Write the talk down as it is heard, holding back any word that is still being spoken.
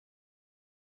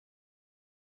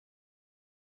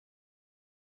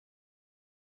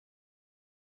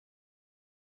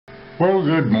Well,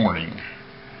 good morning.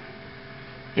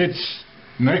 It's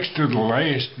next to the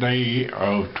last day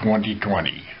of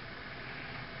 2020,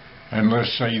 and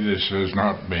let's say this has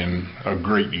not been a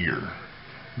great year.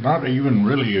 Not even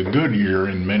really a good year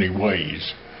in many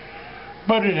ways,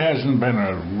 but it hasn't been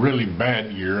a really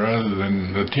bad year other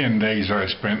than the 10 days I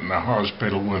spent in the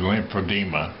hospital with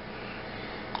lymphedema.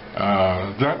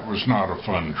 That was not a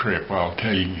fun trip, I'll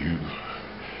tell you.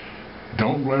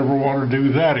 Don't ever want to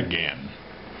do that again.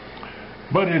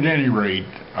 But at any rate,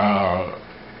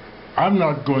 I'm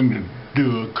not going to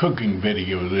do a cooking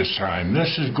video this time.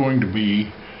 This is going to be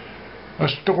a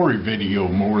story video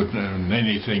more than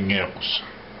anything else.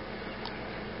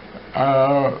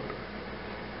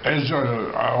 As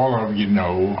all of you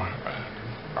know,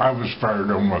 I was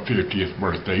fired on my 50th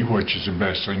birthday, which is the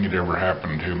best thing that ever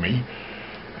happened to me.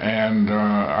 And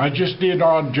I just did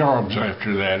odd jobs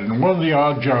after that, and one of the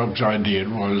odd jobs I did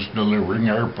was delivering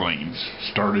airplanes.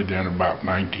 Started in about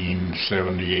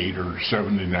 1978 or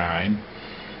 79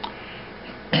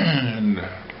 and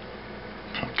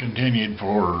continued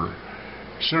for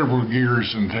several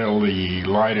years until the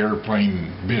light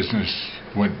airplane business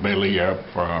went belly up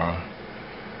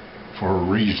for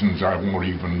reasons I won't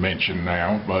even mention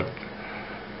now, but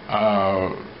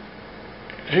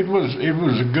it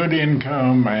was a good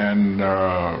income, and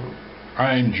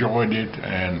I enjoyed it.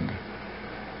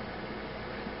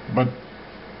 But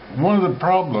one of the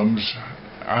problems,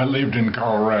 I lived in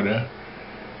Colorado,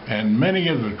 and many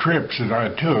of the trips that I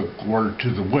took were to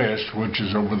the west, which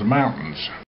is over the mountains.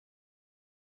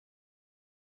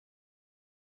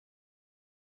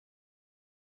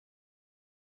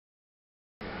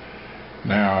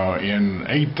 Now, in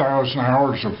 8,000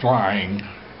 hours of flying,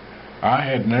 I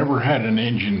had never had an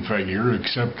engine failure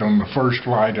except on the first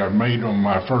flight I made on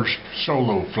my first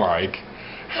solo flight.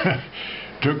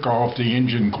 Took off, the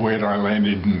engine quit, I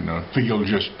landed in a field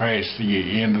just past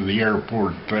the end of the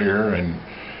airport there, and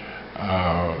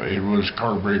it was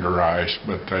carburetor ice,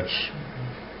 but that's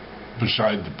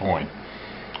beside the point.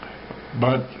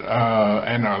 But,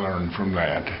 and I learned from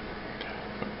that.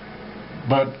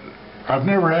 But I've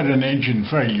never had an engine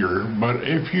failure, but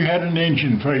if you had an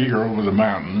engine failure over the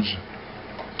mountains,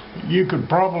 you could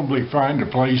probably find a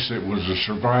place that was a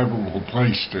survivable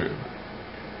place to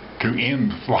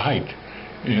end the flight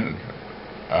in.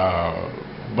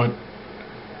 But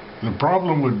the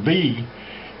problem would be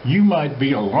you might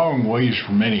be a long ways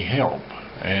from any help,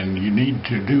 and you need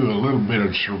to do a little bit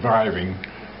of surviving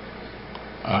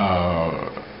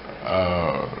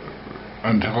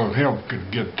until help could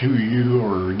get to you,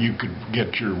 or you could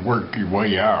work your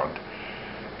way out.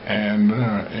 And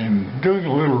in doing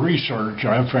a little research,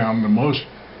 I found the most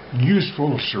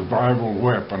useful survival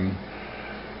weapon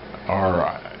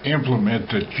or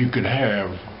implement that you could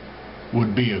have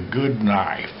would be a good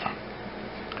knife.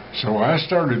 So I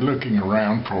started looking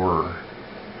around for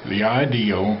the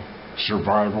ideal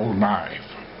survival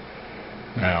knife.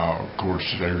 Now, of course,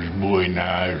 there's Bowie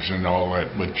knives and all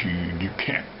that, but you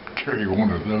can't carry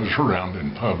one of those around in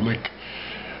public.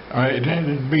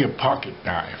 It'd be a pocket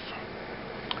knife.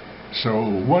 So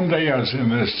one day I was in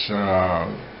this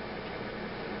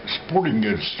sporting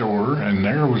goods store, and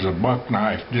there was a buck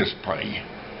knife display,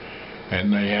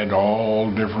 and they had all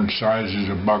different sizes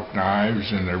of buck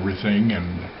knives and everything,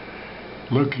 and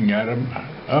looking at them,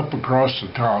 up across the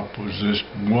top was this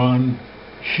one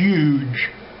huge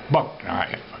buck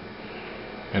knife,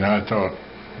 and I thought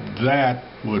that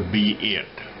would be it.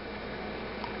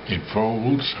 It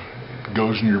folds, it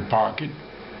goes in your pocket.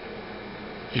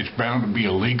 It's bound to be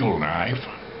a legal knife,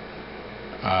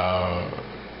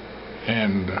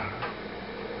 and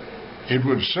it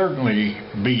would certainly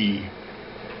be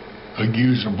a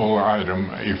usable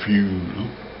item if you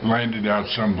landed out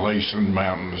someplace in the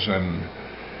mountains, and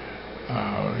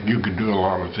you could do a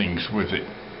lot of things with it.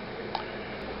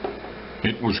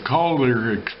 It was called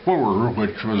the Explorer,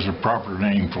 which was a proper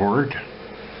name for it,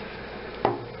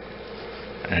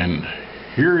 and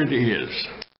here it is.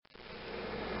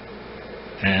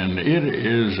 And it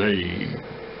is a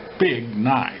big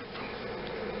knife,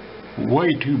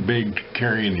 way too big to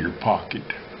carry in your pocket,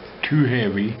 too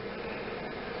heavy.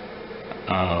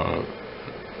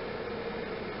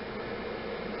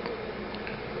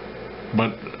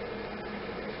 But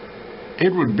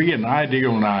it would be an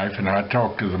ideal knife, and I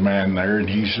talked to the man there, and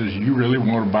he says, "You really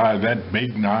want to buy that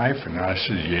big knife?" And I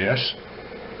said, "Yes."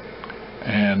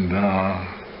 And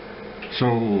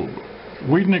so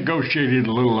we negotiated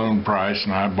a little on price,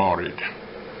 and I bought it.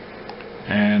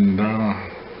 And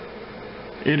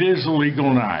it is a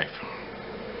legal knife.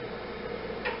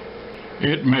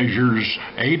 It measures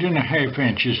 8.5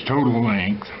 inches total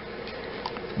length.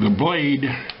 The blade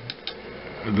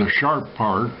the sharp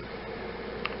part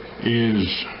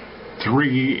is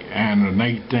 3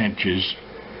 1/8 inches,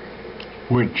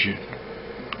 which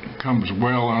comes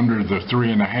well under the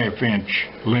 3.5 inch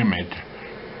limit,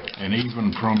 and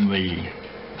even from the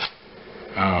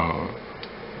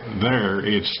there,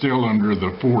 it's still under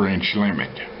the 4 inch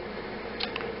limit.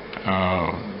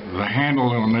 The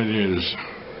handle on it is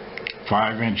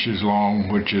 5 inches long,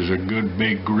 which is a good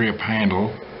big grip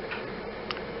handle,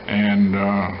 and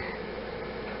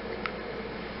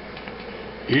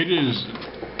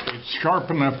it's sharp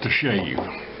enough to shave.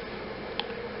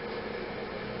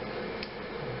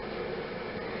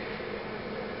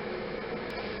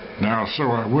 Now,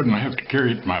 so I wouldn't have to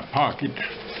carry it in my pocket,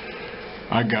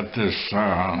 I got this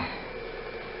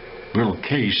little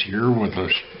case here with a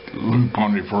loop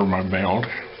on it for my belt,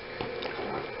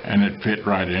 and it fit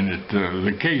right in it.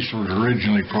 The case was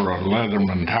originally for a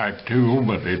Leatherman type tool,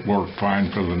 but it worked fine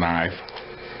for the knife.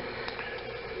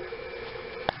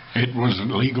 It was a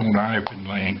legal knife in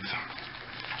length.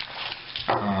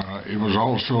 It was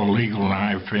also a legal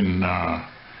knife in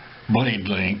blade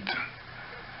length,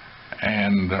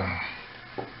 and the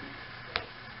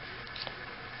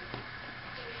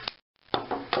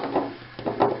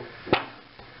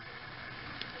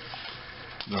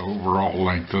overall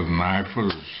length of the knife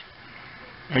was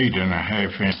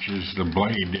 8.5 inches. The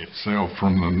blade itself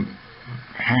from the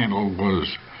handle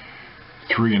was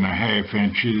 3.5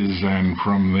 inches, and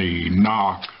from the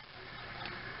nock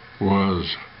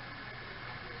was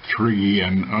 3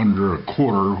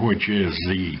 1/4, which is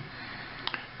the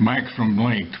maximum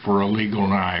length for a legal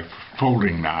knife,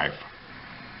 folding knife,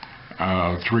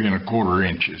 3 1/4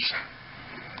 inches.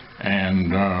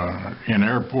 And in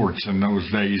airports in those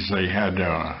days, they had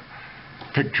a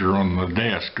picture on the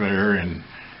desk there, and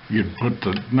you'd put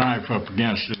the knife up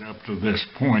against it up to this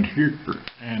point here,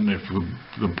 and if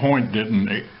the point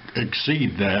didn't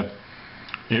exceed that,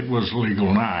 it was a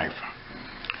legal knife.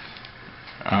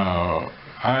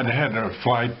 I'd had a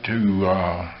flight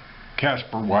to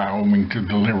Casper, Wyoming to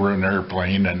deliver an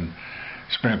airplane, and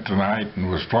spent the night and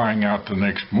was flying out the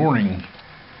next morning,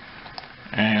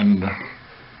 and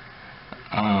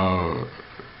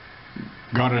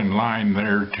got in line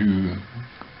there to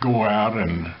go out,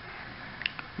 and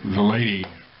the lady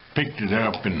picked it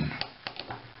up and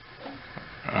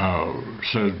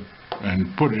said,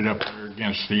 and put it up there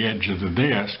against the edge of the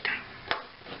desk,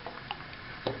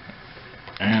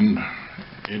 and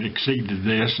it exceeded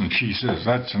this, and she says,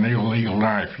 "That's an illegal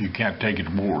knife, you can't take it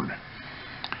aboard."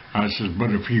 I said,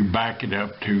 "But if you back it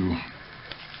up to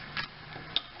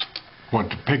what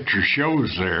the picture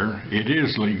shows there, it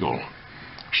is legal."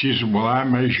 She said, "Well, I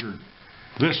measured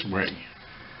this way."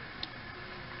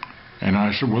 And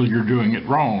I said, "Well, you're doing it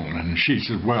wrong." And she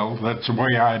said, "Well, that's the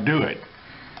way I do it."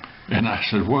 And I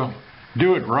said, "Well,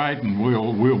 do it right and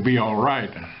we'll be all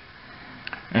right."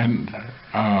 And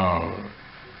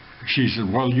she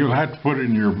said, "Well, you'll have to put it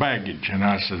in your baggage." And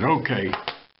I said, "Okay."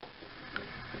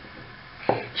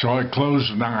 So I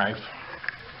closed the knife,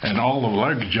 and all the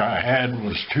luggage I had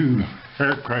was 2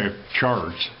 aircraft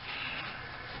charts.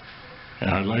 And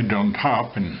I laid on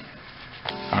top, and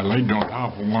I laid on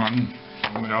top of one,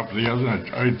 on top of the other.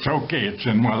 "It's okay, it's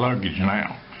in my luggage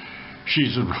now." She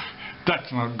said,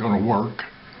 "That's not going to work."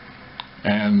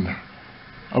 And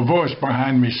a voice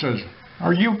behind me says,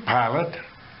 "Are you a pilot?"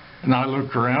 And I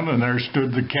looked around, and there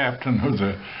stood the captain of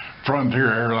the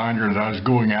Frontier airliner that I was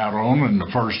going out on, and the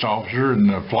first officer and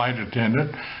the flight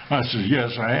attendant. I said,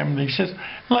 "Yes, I am." And he says,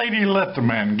 "Lady, let the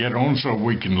man get on so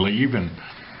we can leave." And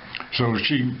so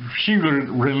she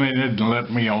relented and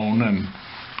let me on, and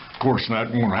of course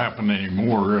that won't happen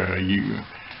anymore.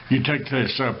 You take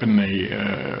this up in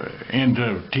the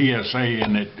into TSA,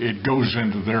 and it goes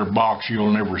into their box.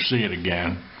 You'll never see it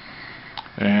again.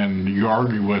 And you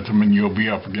argue with them, and you'll be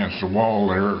up against the wall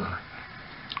there.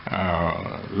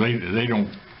 They don't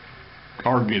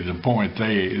argue the point.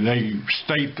 They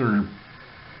state their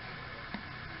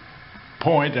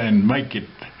point and make it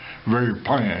very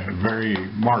plain, very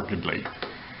markedly.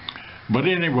 But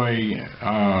anyway,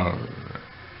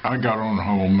 I got on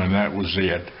home, and that was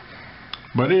it.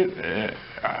 But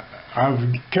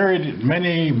I've carried it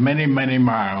many, many, many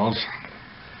miles.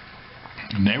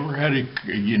 Never had a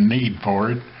need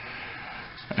for it.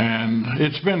 And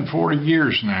it's been 40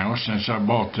 years now since I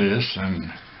bought this,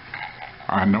 and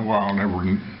I know I'll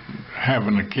never have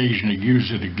an occasion to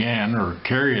use it again or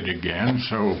carry it again,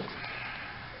 so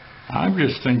I'm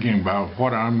just thinking about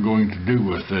what I'm going to do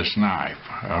with this knife.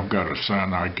 I've got a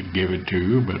son I could give it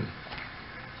to, but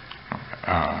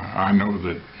I know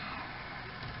that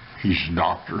he's a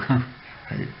doctor.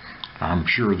 I'm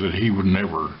sure that he would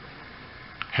never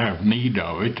have need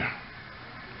of it.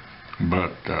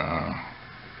 but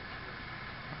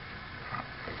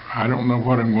I don't know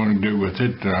what I'm going to do with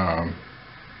it.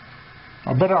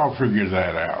 I bet I'll figure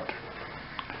that out.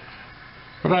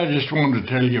 But I just wanted to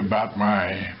tell you about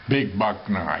my big buck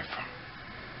knife.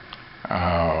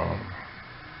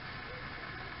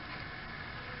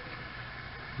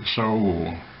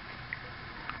 So,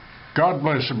 God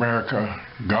bless America,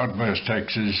 God bless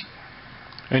Texas,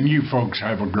 and you folks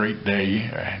have a great day,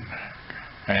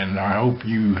 and I hope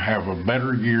you have a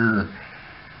better year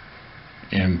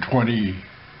in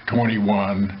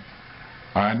 2021,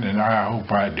 and I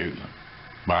hope I do.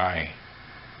 Bye.